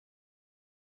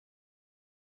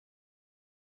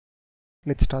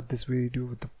Let's start this video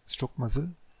with the stroke muzzle.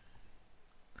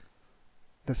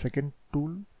 The second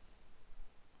tool,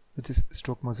 which is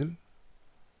stroke muzzle,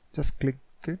 just click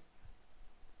it.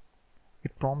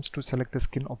 It prompts to select the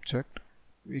skin object.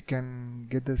 We can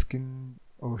get the skin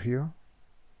over here,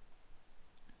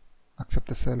 accept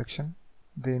the selection,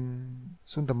 then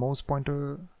soon the mouse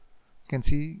pointer, you can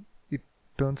see it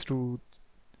turns to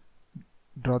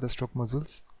draw the stroke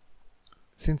muzzles.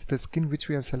 Since the skin which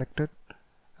we have selected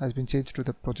has been changed to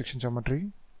the projection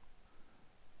geometry,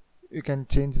 you can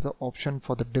change the option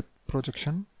for the depth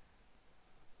projection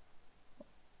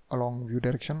along view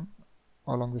direction,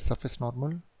 along the surface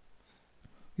normal.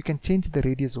 You can change the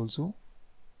radius also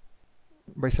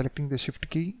by selecting the shift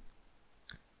key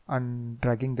and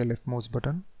dragging the left mouse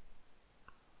button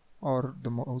or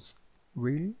the mouse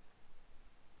wheel.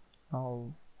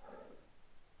 Now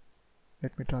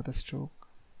let me draw the stroke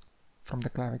from the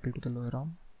clavicle to the lower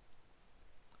arm.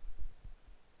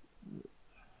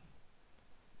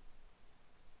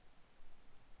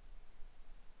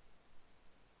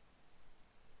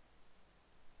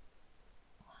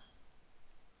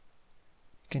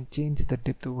 You can change the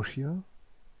depth over here.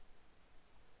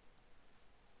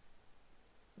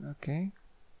 Okay.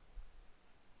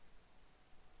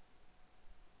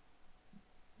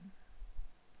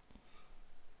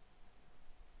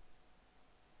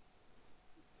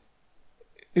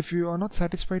 If you are not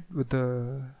satisfied with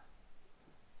the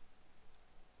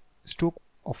stroke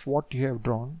of what you have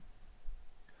drawn,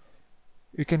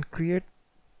 you can create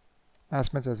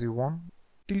as much as you want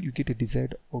till you get a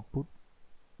desired output.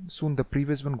 Soon the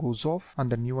previous one goes off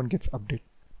and the new one gets updated.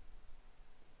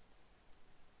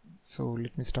 So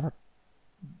let me start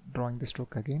drawing the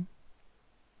stroke again.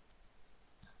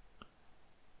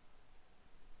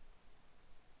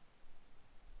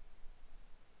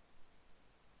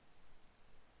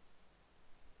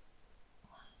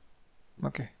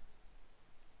 Okay.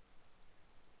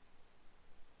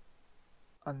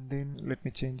 And then let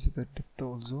me change the depth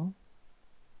also.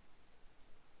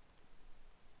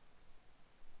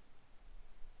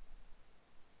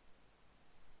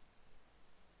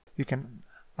 You can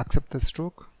accept the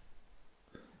stroke,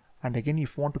 and again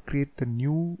if you want to create the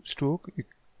new stroke, you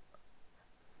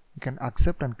can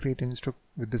accept and create a new stroke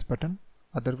with this button.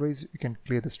 Otherwise you can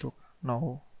clear the stroke.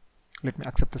 Now let me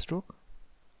accept the stroke.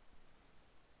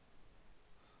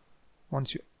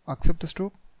 Once you accept the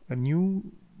stroke, a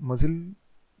new muzzle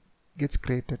gets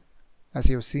created, as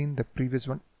you have seen the previous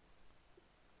one.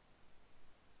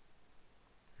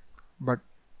 But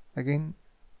again,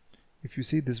 if you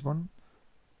see this one,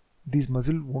 these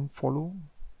muzzle won't follow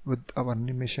with our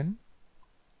animation,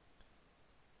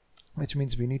 which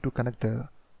means we need to connect the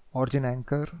origin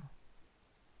anchor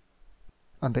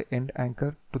and the end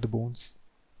anchor to the bones,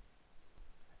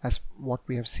 as what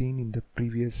we have seen in the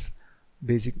previous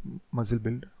basic muzzle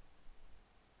build.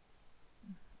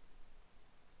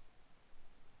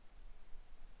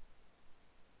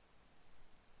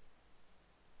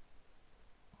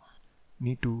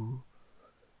 Need to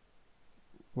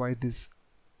wire this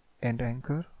end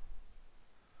anchor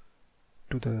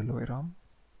to the lower arm.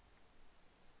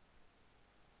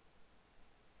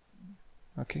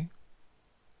 Okay,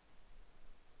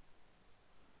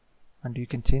 and you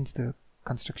can change the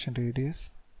construction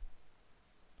radius.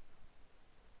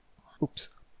 Oops,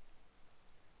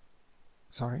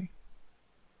 sorry.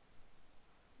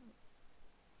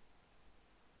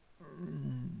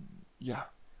 Yeah.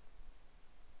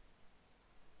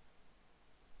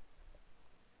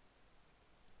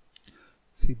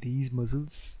 See these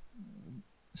muzzles,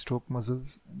 stroke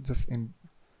muzzles, just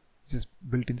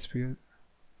built in sphere,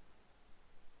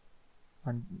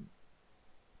 and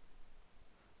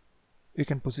you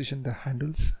can position the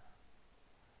handles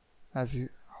as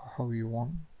how you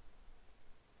want.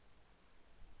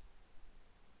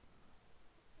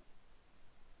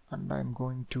 And I'm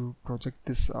going to project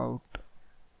this out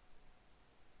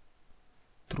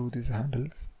through these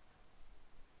handles.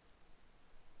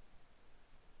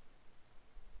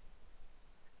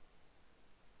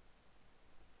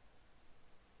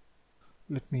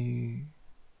 Let me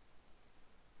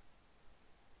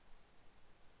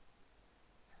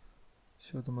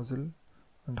show the muzzle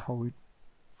and how it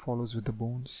follows with the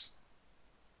bones,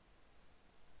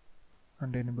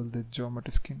 and enable the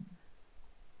geometry skin.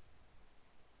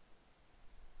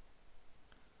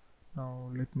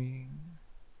 Now let me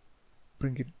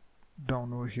bring it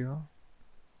down over here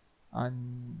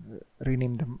and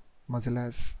rename the muzzle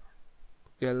as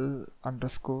L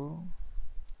underscore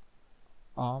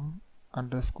arm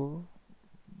underscore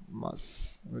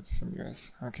mus with some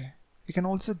US. Okay, you can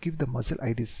also give the muzzle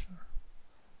IDs.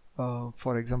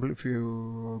 For example, if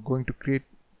you're going to create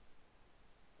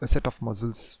a set of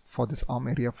muscles for this arm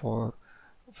area, for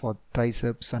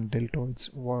triceps and deltoids,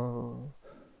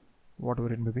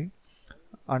 whatever it may be,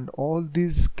 and all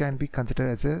these can be considered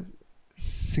as a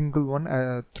single one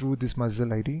through this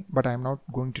muscle ID. But I am not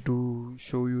going to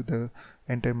show you the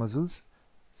entire muscles,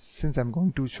 since I'm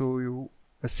going to show you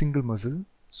a single muscle,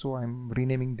 so I'm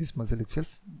renaming this muscle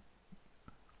itself.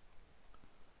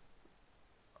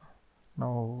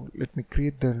 Now let me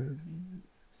create the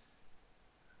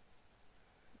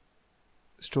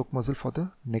stroke muscle for the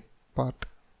neck part.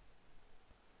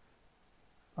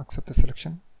 Accept the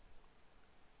selection.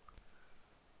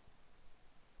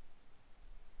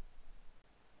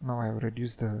 Now I have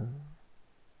reduced the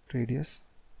radius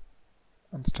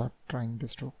and start trying the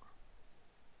stroke.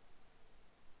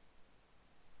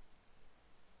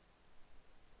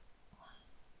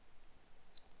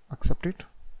 Accept it.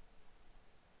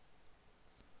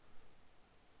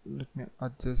 Let me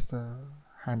adjust the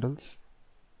handles.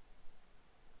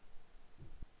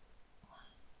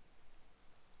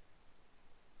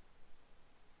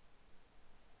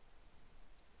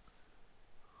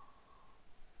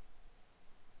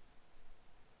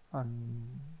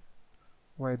 And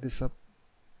wire this up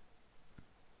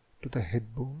to the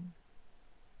head bone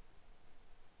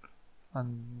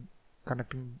and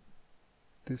connecting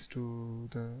this to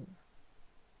the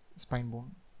spine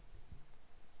bone.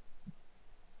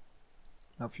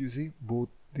 Now if you see, both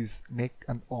this neck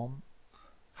and arm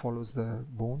follows the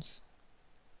bones.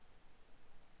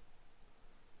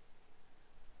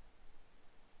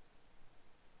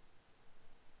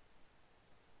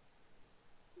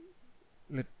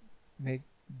 Let's make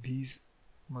these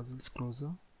muscles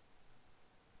closer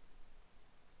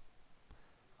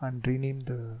and rename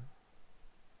the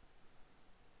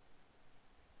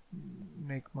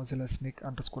neck muscle as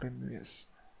neck_mus,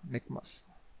 neck mus.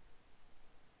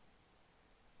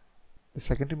 The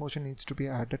secondary motion needs to be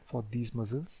added for these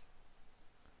muscles.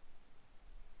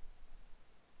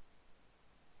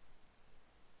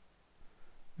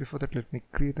 Before that, let me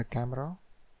create the camera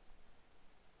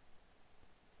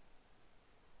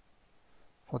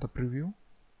for the preview.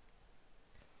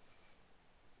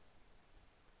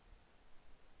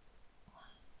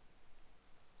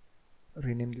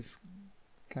 Rename this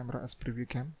camera as preview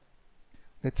cam.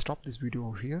 Let's stop this video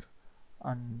over here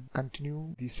and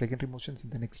continue the secondary motions in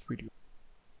the next video.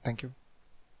 Thank you.